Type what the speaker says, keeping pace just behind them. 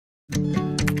Hello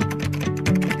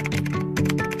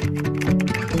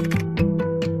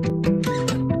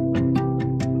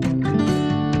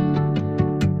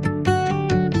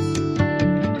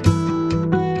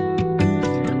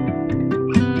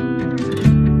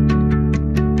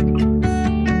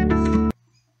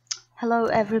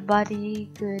everybody,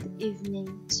 good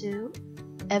evening to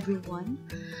everyone.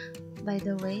 By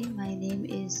the way, my name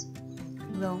is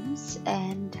Rose,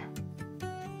 and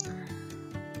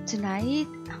tonight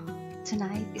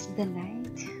is the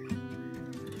night.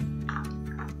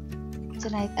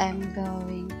 Tonight I'm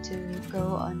going to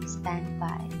go on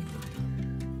standby.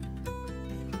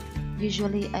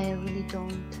 Usually I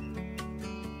don't.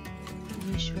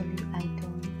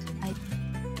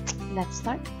 Let's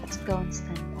start. Let's go on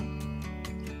standby.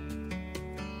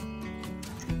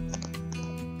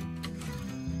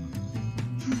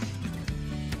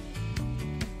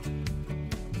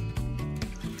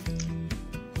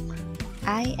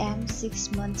 I am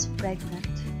 6 months pregnant,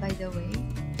 by the way.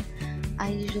 I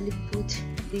usually put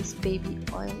this baby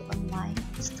oil on my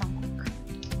stomach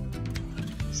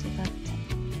so that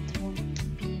it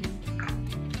won't be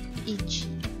itchy.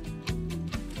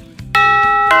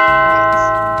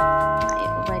 Right. I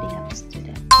already have a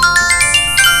student.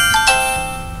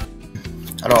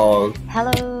 Hello.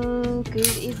 Hello,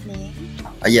 good evening.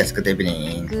 Yes, good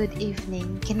evening. Good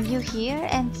evening. Can you hear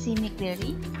and see me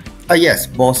clearly? Yes,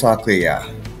 both are clear.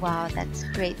 Wow, that's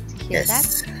great to hear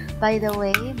that. By the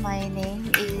way, my name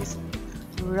is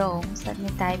Romes. Let me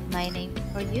type my name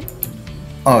for you.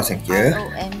 Oh, thank you.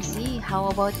 ROMZ. How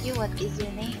about you? What is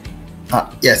your name?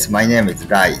 Yes, my name is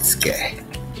Daisuke.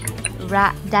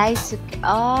 Daisuke.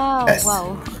 Oh, yes.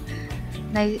 Wow.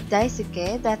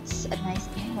 Daisuke, that's a nice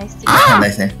name. Nice to meet you.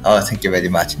 Nice name. Oh, thank you very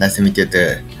much. Nice to meet you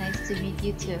too. Nice to meet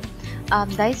you too.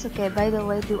 Daisuke, by the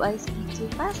way, do I speak too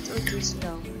fast or too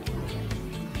slow?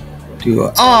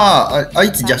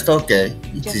 It's just okay.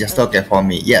 It's just okay for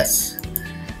me. Yes.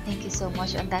 Thank you so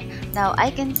much on that. Now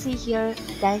I can see here,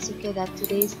 Daisuke, that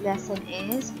today's lesson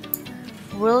is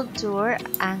World Tour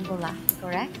Angola,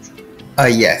 correct?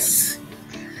 Yes.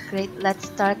 Great. Let's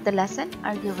start the lesson.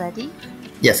 Are you ready?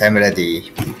 Yes, I'm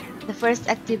ready. The first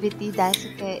activity,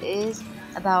 Daisuke, is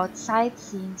about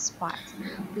sightseeing spot.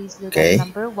 Please look at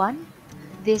number 1.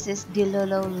 This is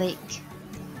Dilolo Lake.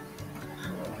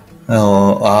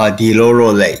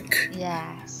 Dilolo Lake.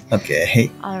 Yes. Okay.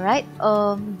 Alright,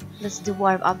 let's do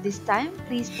warm up this time.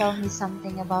 Please tell me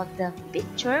something about the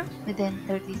picture within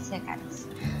 30 seconds.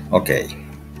 Okay.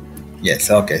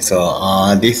 Yes, okay. So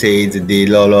this is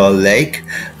Dilolo Lake.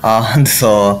 And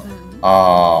so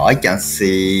I can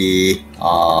see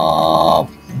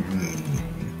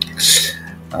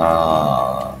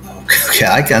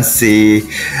I can see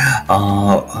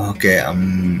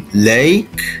lake.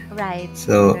 Right.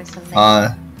 So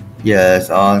yes,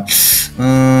 and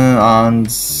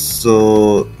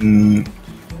so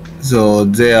so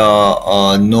there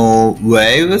are no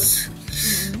waves.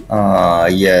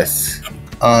 Yes,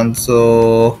 and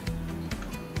so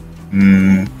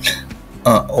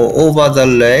over the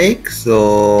lake,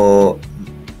 so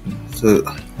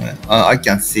I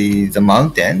can see the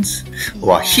mountains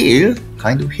or hill,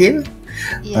 kind of hill.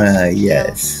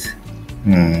 Yes.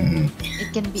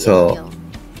 It can be a hill.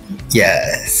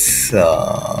 Yes.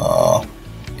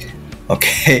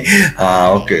 Okay. Okay.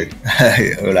 All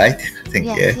right. Thank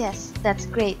you. Yes, that's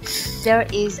great. There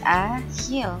is a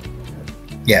hill.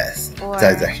 Yes.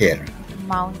 There's a hill.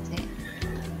 Mountain.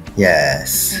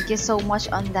 Yes. Thank you so much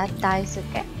on that,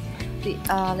 Daisuke.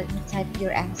 Let me type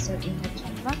your answer in the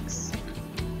chat box.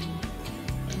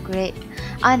 Great.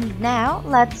 And now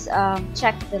let's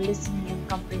check the listening and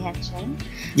comprehension.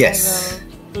 Yes. I will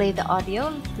play the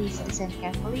audio. Please listen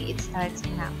carefully. It starts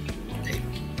now.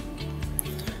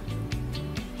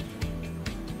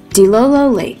 Dilolo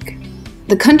Lake.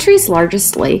 The country's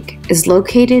largest lake is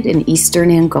located in eastern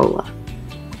Angola.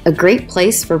 A great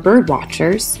place for bird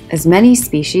watchers, as many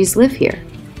species live here.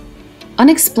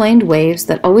 Unexplained waves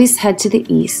that always head to the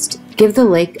east give the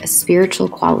lake a spiritual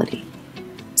quality.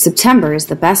 September is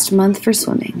the best month for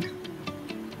swimming.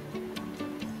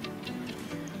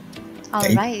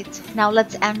 Alright, now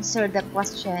let's answer the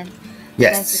question.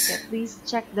 Yes. Daisuke, please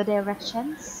check the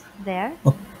directions there.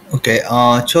 Okay,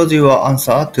 choose your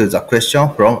answer to the question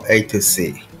from A to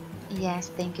C. Yes,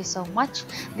 thank you so much.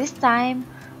 This time,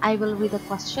 I will read the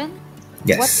question.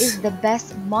 Yes. What is the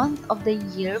best month of the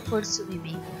year for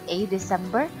swimming? A.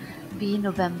 December, B.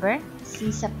 November,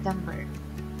 C. September.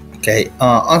 Okay,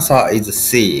 answer is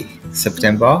C.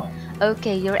 September.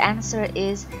 Okay, your answer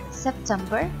is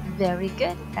September. Very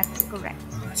good. That's correct.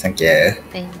 Thank you.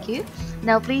 Thank you.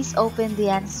 Now please open the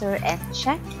answer and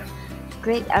check.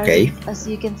 Great. Okay. As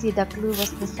you can see, the clue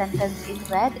was the sentence in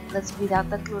red. Let's read out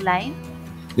the clue line.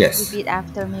 Yes. Repeat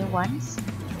after me once.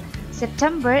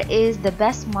 September is the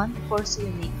best month for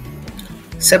swimming.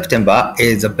 September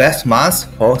is the best month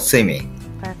for swimming.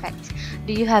 Perfect.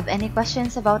 Do you have any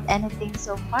questions about anything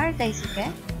so far,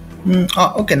 Daisuke?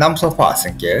 Okay, none so far,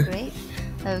 thank you. Great.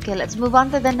 Okay, let's move on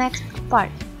to the next part.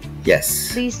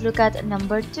 Yes. Please look at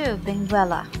number 2,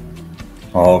 Benguela.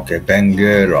 Okay,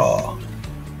 Benguela.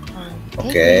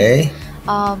 Okay.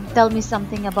 Tell me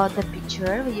something about the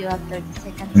picture. You have 30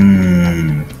 seconds.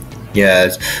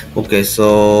 Yes. Okay, so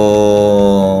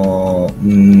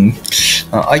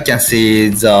I can see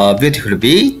the beautiful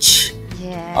beach.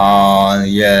 Yeah.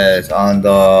 Yes, and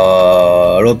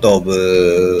a lot of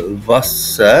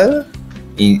vessel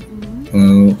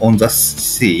on the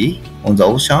sea, on the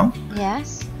ocean.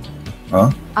 Yes.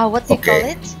 Huh? What do you call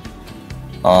it?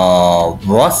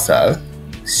 Vessel,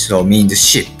 so means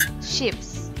ship.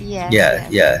 Ships. Yes.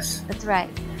 Yes. That's right.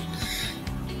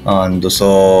 And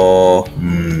so,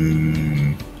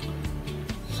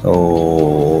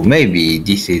 so maybe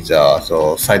this is a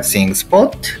sightseeing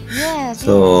spot. Yes.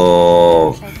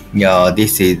 So yeah,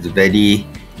 this is very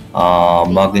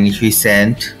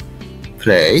magnificent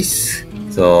place.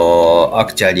 So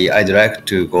actually, I'd like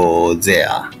to go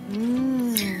there.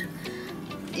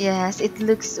 Yes, it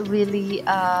looks really.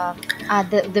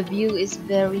 The view is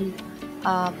very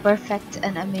perfect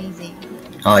and amazing.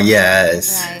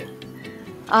 Yes.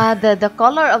 Right. The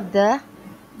color of the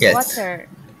water.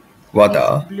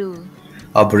 Water. Is blue.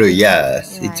 Blue.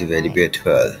 Yes, Right, it's very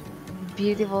beautiful.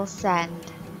 Beautiful sand.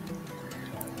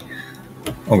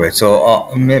 Okay, so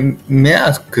may I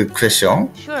ask a question?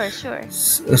 Sure.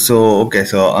 So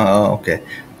okay.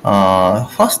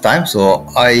 First time, so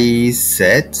I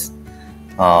said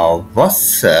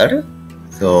vessel.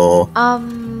 So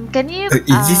can you is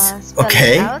this spell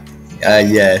okay? it out?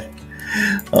 Yeah.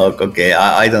 Okay,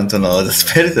 I don't know the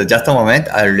spell. So just a moment,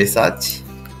 I'll research.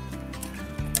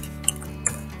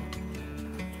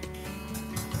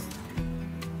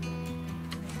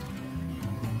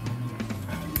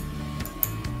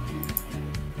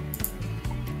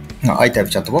 I type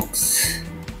chat box.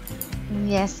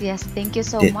 Yes. Thank you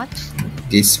so much.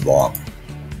 This one.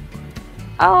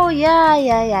 Oh yeah.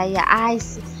 I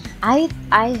see. I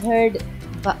heard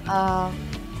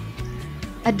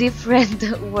a different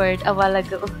word a while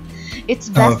ago. It's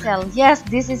vessel. Yes,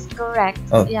 this is correct.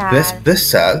 Yeah.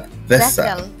 Vessel.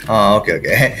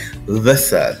 Okay.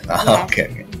 Vessel. Yes.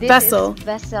 Okay. This Vessel. is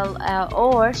vessel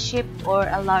or ship or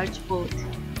a large boat.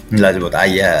 Large boat.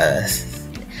 Yes.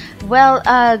 Well,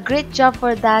 great job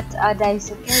for that,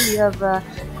 Daisuke. You have a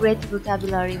great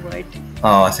vocabulary word.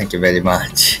 Thank you very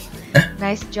much.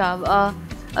 Nice job.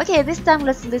 Okay, this time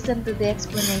let's listen to the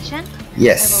explanation.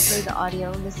 Yes. I will play the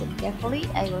audio. Listen carefully.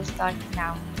 I will start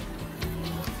now.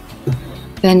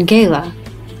 Benguela.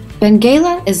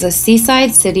 Benguela is a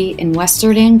seaside city in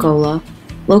western Angola,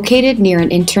 located near an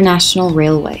international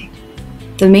railway.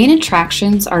 The main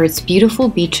attractions are its beautiful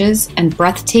beaches and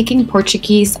breathtaking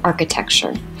Portuguese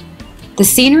architecture. The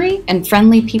scenery and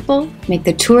friendly people make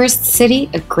the tourist city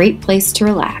a great place to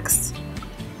relax.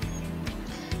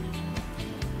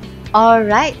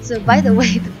 Alright, so by the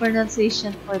way, the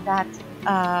pronunciation for that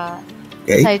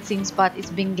sightseeing spot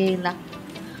is Benguela.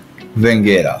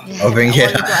 Benguela. Yeah, a while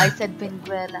ago I said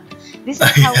Benguela. This is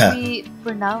how we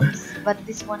pronounce, but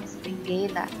this one is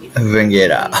Benguela.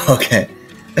 Benguela. Okay.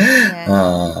 Yes.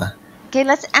 Okay,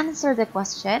 let's answer the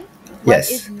question. What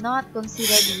Yes. is not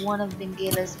considered one of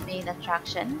Benguela's main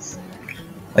attractions?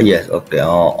 Yes. Okay.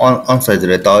 Answer the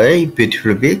letter A.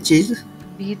 Beautiful beaches.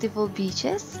 Beautiful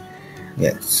beaches.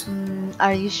 Yes.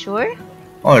 Are you sure?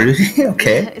 Oh, really?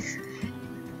 Okay.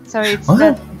 Sorry,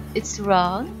 it's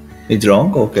wrong. It's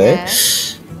wrong. Okay.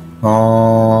 Yes.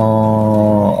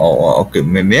 Okay.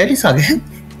 May I listen again?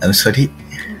 I'm sorry.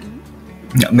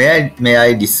 May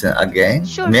I listen again?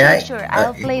 Sure.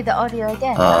 I'll play the audio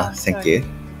again. Thank you.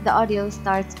 The audio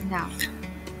starts now.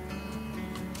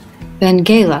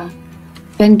 Benguela.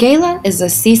 Benguela is a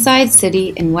seaside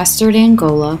city in western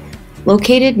Angola,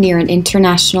 located near an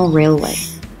international railway.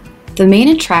 The main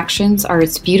attractions are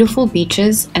its beautiful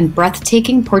beaches and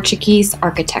breathtaking Portuguese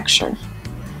architecture.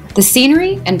 The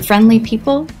scenery and friendly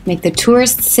people make the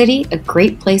tourist city a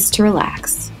great place to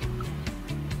relax.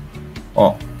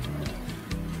 Okay.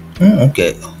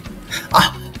 Okay.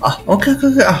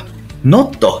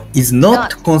 Not is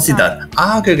not considered.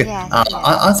 Okay. Yes.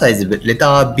 Answer is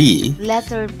letter B.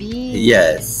 Letter B.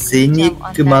 Yes. Scenic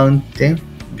mountain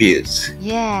views.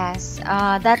 Yes.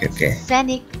 That's Okay.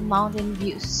 scenic mountain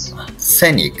views.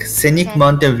 Scenic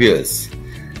mountain views.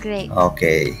 Great.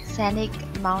 Okay. Scenic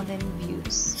mountain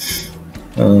views.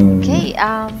 Okay,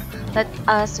 let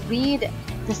us read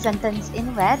the sentence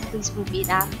in red. Please repeat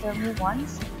after me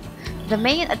once. The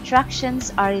main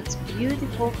attractions are its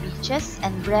beautiful beaches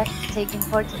and breathtaking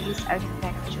Portuguese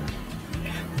architecture.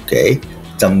 Okay.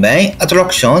 The main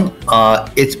attraction are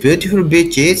its beautiful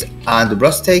beaches and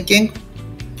breathtaking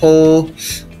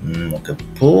Portuguese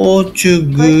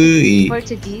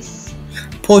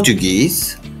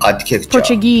architecture.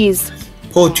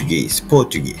 Portuguese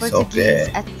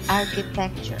Okay.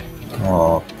 architecture.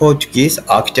 Portuguese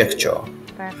architecture.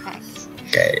 Perfect.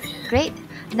 Okay. Great.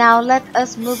 Now let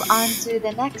us move on to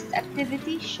the next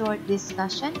activity, short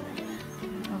discussion.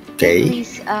 Okay.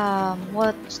 Please,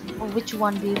 which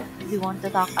one do you want to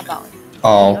talk about?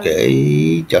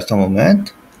 Okay, just a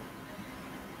moment.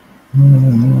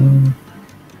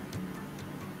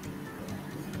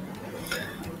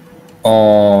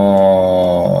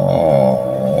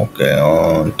 Okay.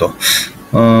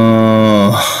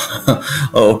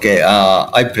 Okay.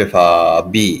 I prefer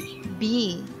B.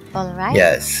 B. All right.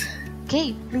 Yes.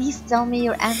 Okay, please tell me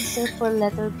your answer for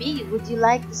letter B. Would you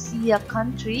like to see a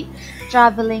country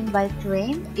traveling by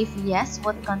train? If yes,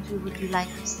 what country would you like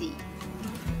to see?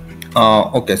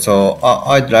 Okay, so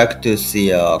I'd like to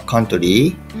see a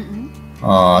country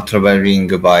traveling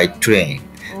by train.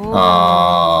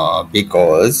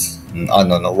 Because I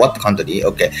don't know what country.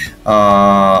 Okay.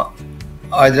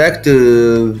 I'd like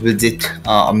to visit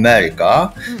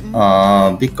America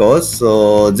because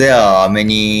there are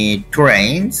many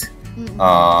trains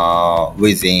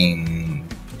within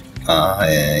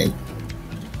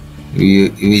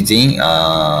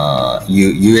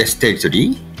U.S.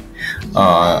 territory,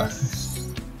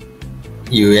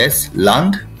 U.S.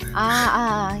 land.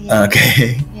 Yes.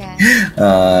 Okay. Yes.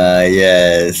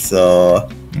 Yes.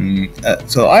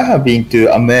 So I have been to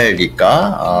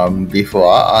America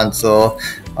before, and so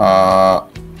I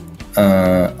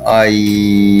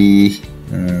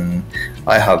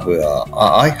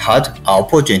had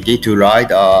opportunity to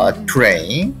ride a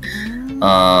train.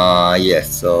 Yes.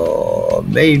 So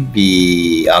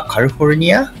maybe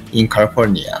California. In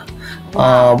California.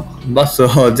 But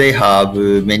so they have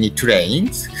many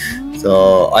trains.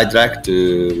 So I'd like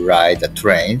to ride the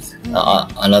trains,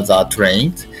 another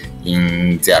trains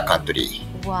in their country.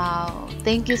 Wow!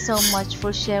 Thank you so much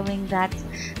for sharing that,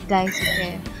 guys.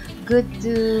 Okay, good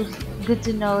to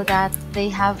know that they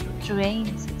have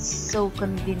trains. It's so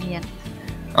convenient.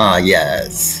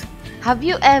 Yes. Have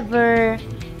you ever?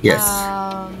 Yes.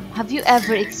 Have you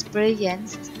ever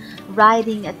experienced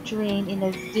riding a train in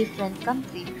a different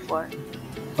country before?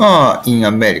 In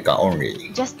America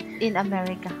only. Just in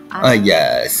America.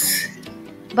 Yes.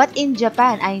 But in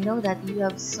Japan, I know that you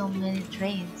have so many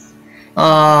trains.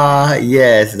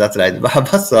 Yes, that's right.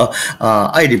 But so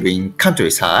I live in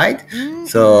countryside,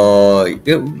 so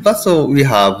we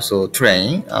have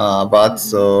train. But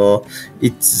so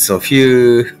it's so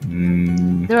few.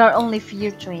 There are only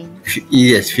few trains.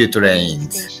 Yes, few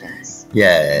trains. Stations.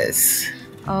 Yes.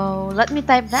 Oh, let me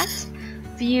type that.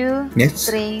 Few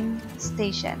train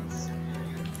stations.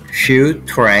 Few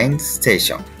train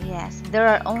station. Yes, there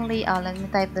are only. Let me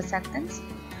type the sentence.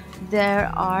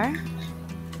 There are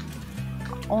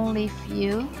only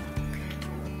few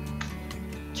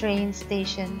train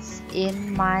stations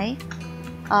in my,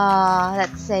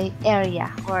 let's say,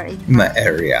 area or in my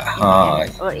area.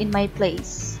 Or in my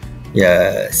place.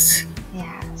 Yes.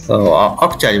 Yes. So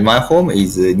actually, my home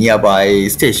is nearby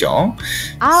station.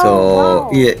 Wow.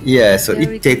 Yeah. So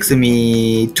it takes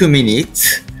me 2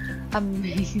 minutes.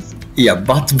 Amazing. Yeah,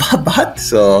 but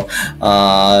so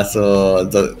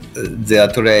their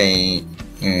train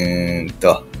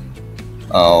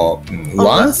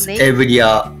once every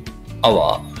hour.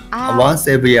 Once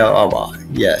every hour.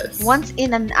 Yes. Once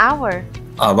in an hour.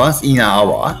 Once in an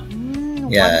hour.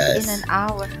 Yes. Once in an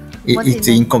hour. It's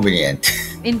inconvenient.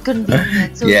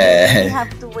 Inconvenient. So you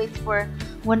have to wait for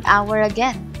 1 hour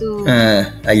again to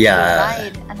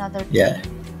ride another train.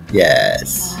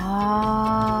 Yes.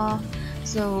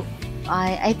 So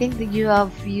I think that you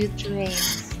have few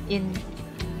trains in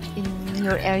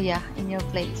your area, in your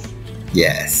place.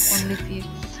 Yes. Only few.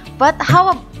 But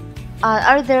how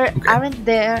aren't there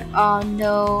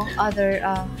no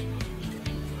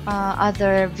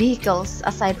other vehicles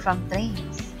aside from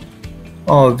trains?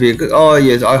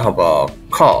 Yes, I have a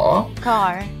car.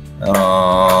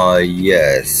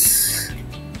 Yes.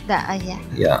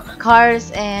 Yeah.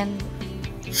 Cars and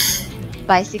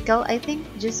bicycle, I think.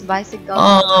 Just bicycle.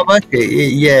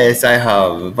 Yes, I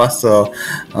have. But so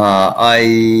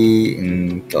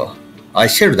I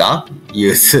seldom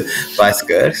use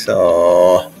bicycle.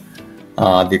 So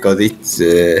because it's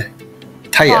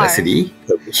tirelessly.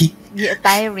 Yeah,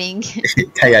 tiring.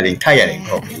 tiring Yeah.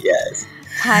 for me. Yes.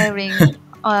 Tiring.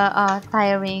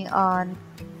 Tiring on.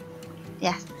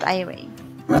 Yes, tiring.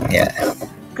 Yeah.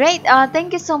 Great.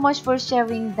 Thank you so much for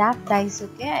sharing that,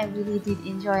 Daisuke. I really did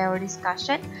enjoy our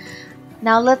discussion.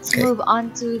 Now let's Okay. move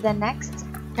on to the next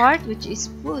part, which is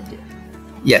food.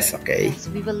 Yes. Okay. Yes,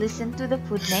 we will listen to the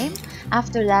food name.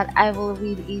 After that, I will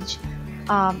read each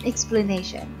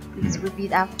explanation. Please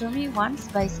repeat after me once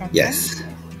by sentence. Yes.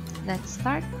 Let's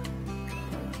start.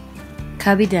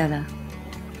 Kabidela.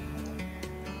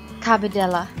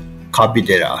 Cabidela.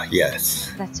 Kabidera.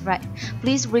 Yes. That's right.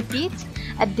 Please repeat.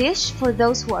 A dish for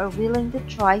those who are willing to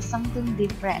try something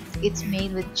different. It's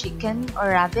made with chicken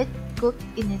or rabbit, cooked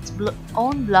in its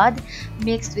own blood,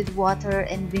 mixed with water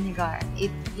and vinegar.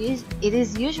 It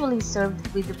is usually served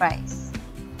with rice.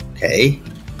 Okay.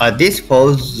 This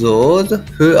for those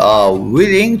who are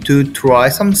willing to try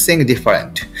something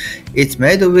different. It's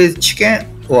made with chicken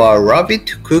or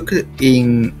rabbit cooked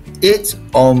in its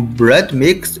own bread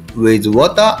mixed with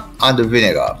water and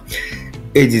vinegar.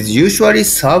 It is usually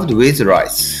served with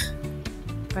rice.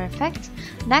 Perfect.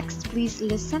 Next, please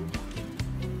listen.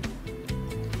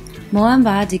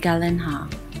 Moamba di Galenha.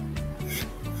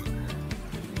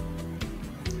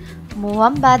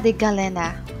 Muamba de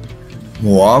Galena.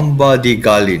 Muamba di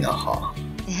Galinaha.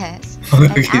 Yes.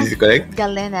 Is it correct?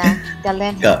 Galena.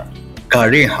 Galenha.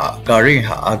 Garinha.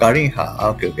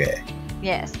 Okay.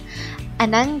 Yes.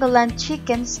 An Angolan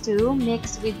chicken stew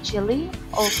mixed with chili,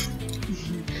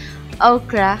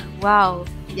 okra. Wow.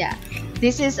 Yeah.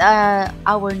 This is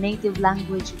our native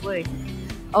language word.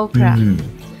 Okra.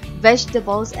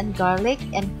 Vegetables and garlic,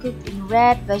 and cooked in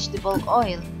red vegetable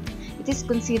oil. It is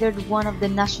considered one of the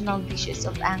national dishes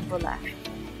of Angola.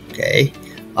 Okay.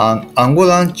 An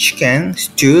Angolan chicken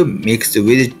stew mixed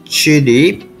with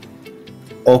chili,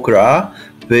 okra,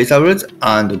 vegetables,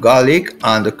 and garlic,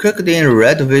 and cooked in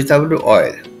red vegetable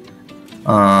oil.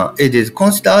 It is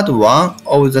considered one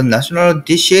of the national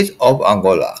dishes of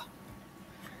Angola.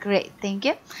 Great, thank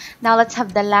you. Now let's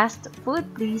have the last food.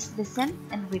 Please listen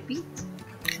and repeat.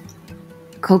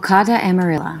 Cocada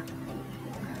amarilla.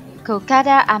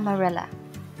 Cocada amarella.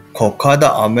 Cocada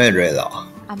amarela.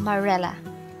 Amarella.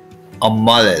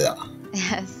 Amarela.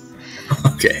 Yes.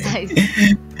 Okay. Nice.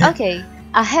 Okay.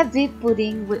 A heavy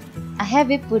pudding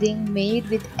made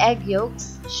with egg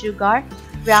yolks, sugar,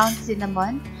 ground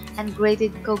cinnamon, and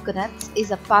grated coconuts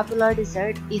is a popular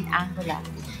dessert in Angola.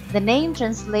 The name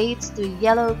translates to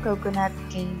yellow coconut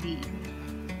candy.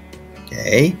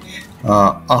 Okay.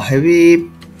 A heavy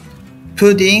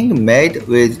pudding made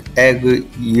with egg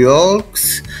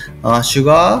yolks,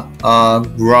 sugar,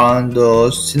 ground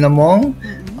cinnamon,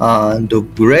 and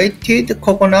grated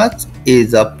coconuts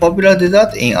is a popular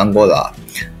dessert in Angola.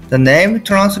 The name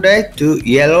translates to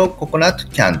yellow coconut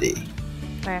candy.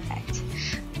 Perfect.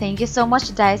 Thank you so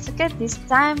much, Daisuke. This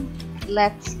time,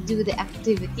 let's do the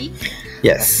activity.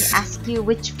 Yes. Let me ask you,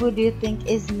 which food do you think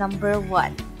is number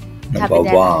one? Number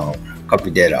Cabidela. one,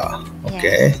 Cabidela.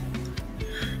 Okay. Yes.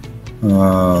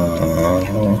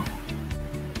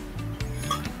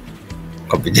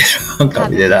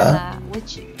 Cabidela.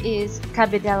 Which is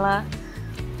Cabidela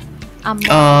among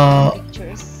Uh, the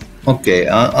pictures. Okay,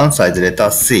 answer is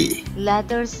letter C.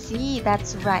 Letter C,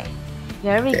 that's right.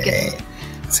 Very Okay. good.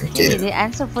 Thank Okay, you. the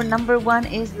answer for number one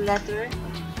is letter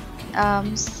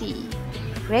C.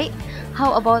 Great.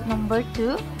 How about number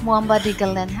two? Muamba di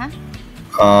Galenha.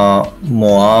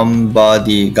 Muamba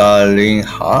di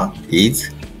Galinha is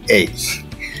A.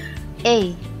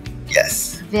 A.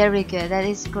 Yes. Very good. That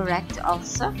is correct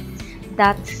also.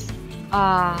 That's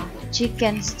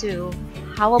chicken stew.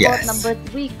 How about Yes. number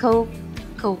three?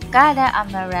 Cocada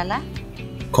amarella.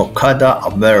 Cocada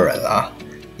amarela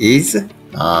is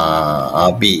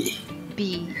B.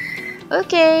 B.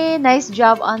 Okay, nice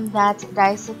job on that,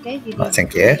 Daisuke. You did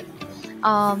Thank you.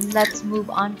 Let's move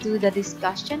on to the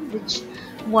discussion. Which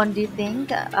one do you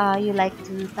think you like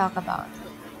to talk about?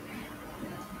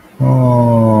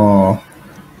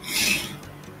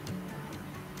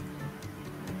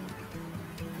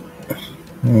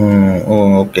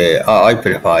 Okay. I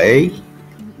prefer A.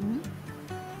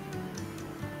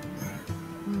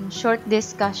 Short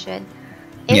discussion.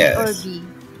 A Yes. or B?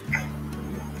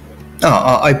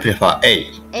 I prefer A.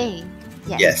 A.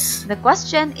 Yes. Yes. The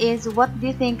question is, what do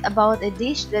you think about a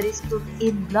dish that is cooked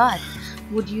in blood?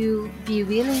 Would you be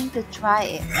willing to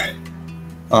try it?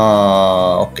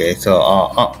 Okay. So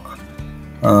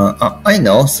I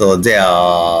know. So there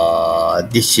are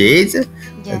dishes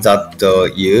Yes. that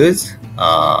use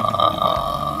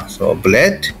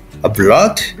blood.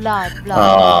 Blood.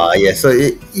 Yeah. So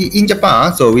in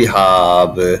Japan, so we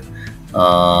have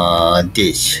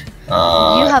dish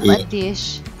You have a in,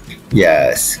 dish.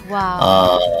 yes.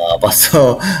 Wow. But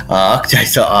so actually,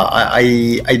 so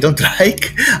I don't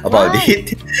like about Why?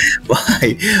 it.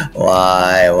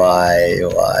 Why?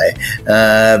 Why?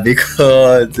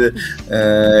 Because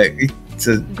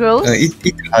Gross?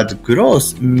 it has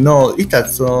gross. No, it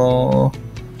has so.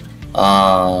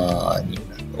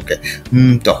 Okay.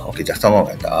 Okay, just a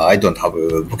moment. I don't have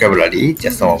a vocabulary.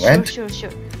 Just a Mm-mm, moment.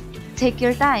 sure. Take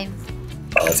your time.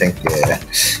 Thank you.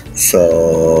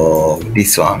 So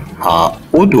this one.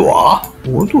 Odor.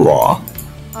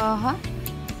 Uh-huh.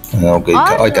 Okay,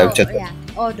 I type chat. Yeah.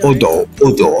 Odors.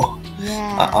 Odor.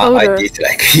 Yeah. I Odor.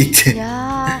 dislike it.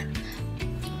 Yeah.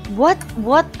 What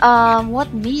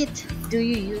meat do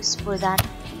you use for that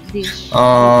dish?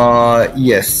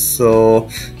 Yes. So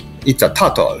it's a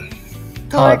turtle.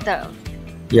 Turtle.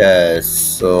 Yes.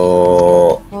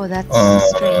 So Oh, that's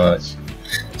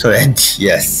strange.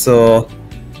 Yes. So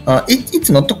it's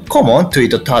not common to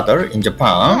eat a turtle in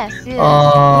Japan. Yes.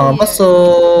 But Weird.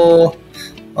 so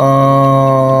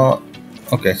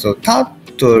okay. So turtle.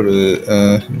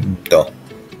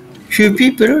 Few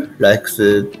people likes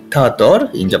turtle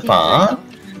in Eating Japan. turtle.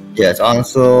 Yes, and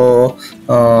so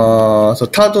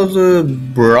turtle's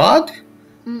blood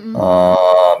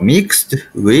Mm-mm. mixed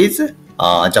with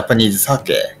Japanese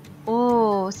sake.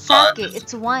 Oh, sake.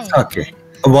 It's wine. Sake.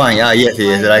 Wine, yeah, yes,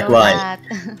 I like know wine. that.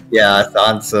 Yes,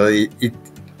 and so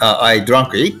I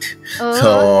drank it. Oh.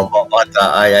 So, but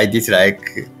I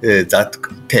dislike that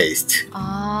taste.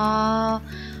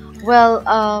 Well,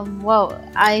 wow.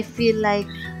 I feel like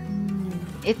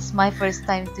it's my first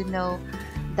time to know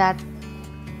that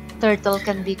turtle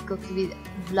can be cooked with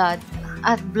blood.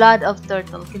 Blood of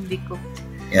turtle can be cooked.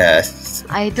 Yes.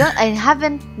 I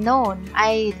haven't known.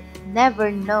 I never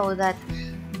know that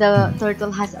the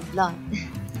turtle has a blood.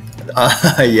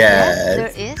 Yes. Yes,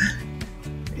 there is.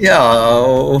 Yeah,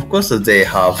 of course they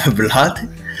have blood,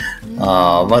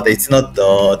 but it's not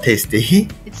tasty.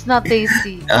 It's not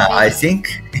tasty. I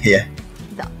think, yeah.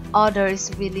 The odor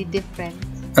is really different.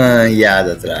 Yeah,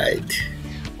 that's right.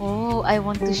 Oh, I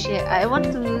want to share. I want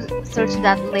to search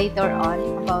that later on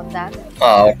about that.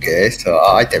 Okay, so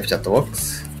I type chat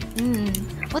box.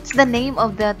 What's the name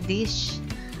of that dish?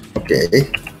 Okay.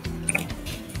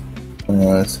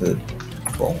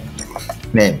 Suppon.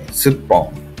 Name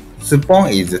Suppon. Suppon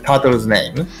is the turtle's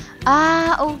name.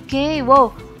 Okay.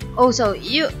 Whoa. Oh, so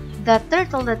the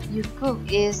turtle that you cook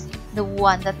is the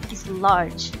one that is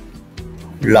large.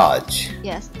 Large.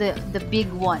 Yes, the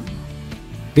big one.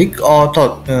 Big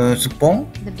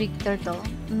Suppon? The big turtle.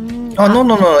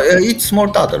 No. It's small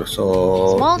turtle.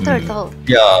 So Small turtle.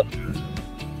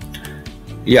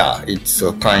 Yeah, it's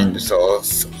a kind. So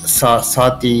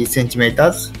 30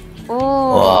 centimeters.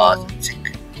 Oh.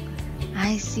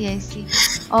 I see.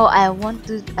 Oh, I want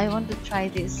to try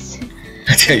this.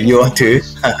 You want to?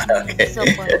 Okay. So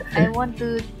fun. I want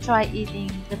to try eating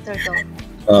the turtle.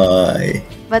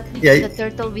 But Yeah. the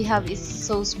turtle we have is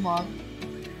so small.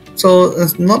 So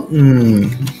it's not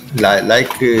like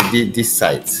this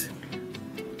size.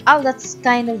 Oh, that's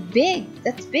kind of big.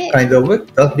 That's big. Kind of big?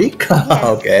 That big? Yes,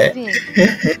 Okay.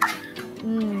 big.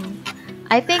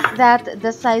 I think that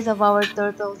the size of our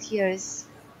turtle here is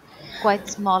quite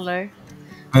smaller.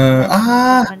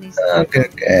 Japanese turtle.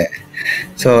 Okay.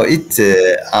 So it's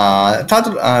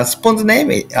turtle sponge name.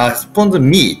 Sponge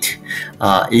meat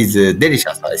is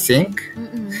delicious, I think.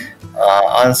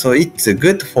 And so it's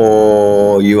good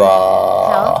for your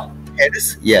health.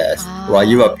 Yes, or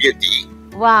your beauty.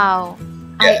 Wow.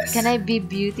 Yes. Can I be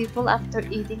beautiful after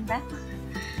eating that?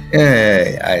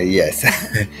 Yes.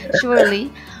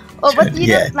 Surely. Oh, but you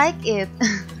Yes. don't like it.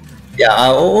 Yeah,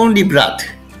 only blood.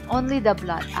 Only the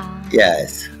blood.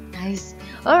 Yes. Nice.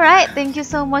 All right. Thank you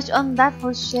so much on that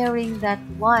for sharing that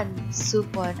one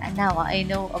supon. And now I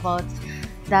know about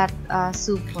that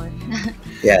supon.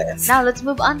 Yes. Now let's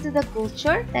move on to the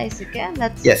culture, Daisuke.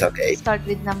 Let's Okay. start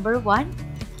with number 1.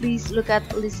 Please look at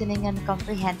listening and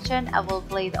comprehension. I will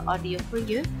play the audio for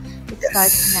you. It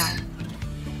starts now.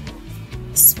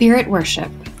 Spirit worship.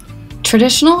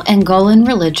 Traditional Angolan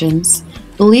religions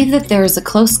believe that there is a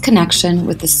close connection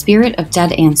with the spirit of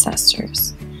dead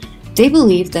ancestors. They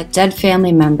believe that dead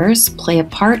family members play a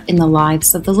part in the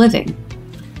lives of the living.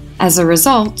 As a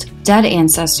result, dead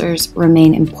ancestors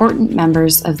remain important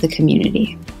members of the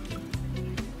community.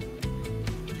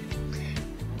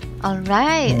 All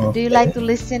right. Do you like to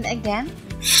listen again?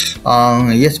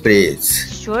 Yes, please.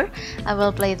 Sure. I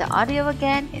will play the audio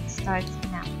again. It starts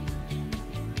now.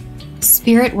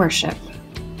 Spirit worship.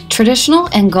 Traditional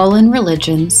Angolan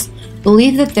religions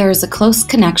believe that there is a close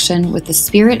connection with the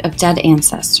spirit of dead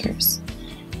ancestors.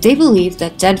 They believe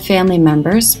that dead family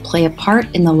members play a part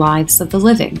in the lives of the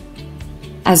living.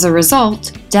 As a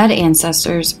result, dead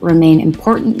ancestors remain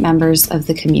important members of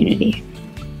the community.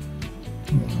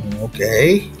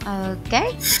 Okay.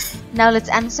 Okay. Now let's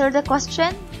answer the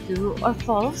question. True or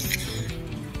false?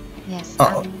 Yes.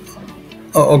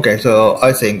 Okay, so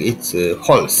I think it's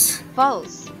false.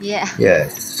 False. Yeah.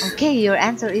 Yes. Okay, your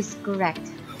answer is correct.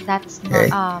 That's Okay.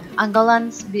 not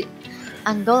Angolans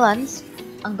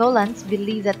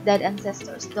believe that dead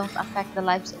ancestors don't affect the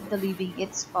lives of the living.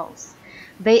 It's false.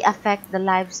 They affect the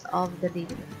lives of the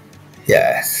living.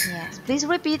 Yes. Yes. Please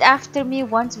repeat after me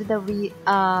once with the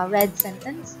red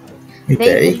sentence. Okay.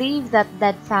 They believe that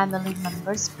dead family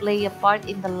members play a part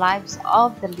in the lives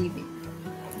of the living.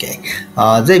 Okay.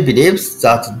 They believe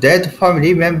that dead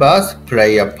family members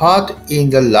play a part in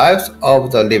the lives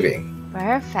of the living.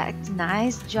 Perfect.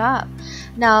 Nice job.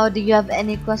 Now, do you have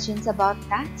any questions about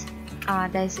that?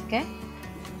 Daisuke?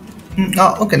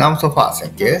 Okay, now so far,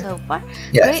 thank you. So far?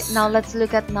 Yes. Great. Now let's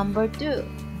look at number 2.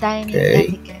 Dining Okay.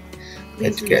 etiquette.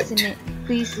 Etiquette.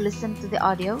 Please listen to the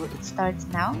audio. It starts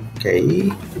now.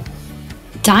 Okay.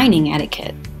 Dining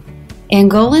etiquette.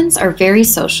 Angolans are very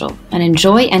social and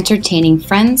enjoy entertaining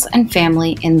friends and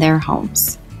family in their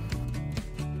homes.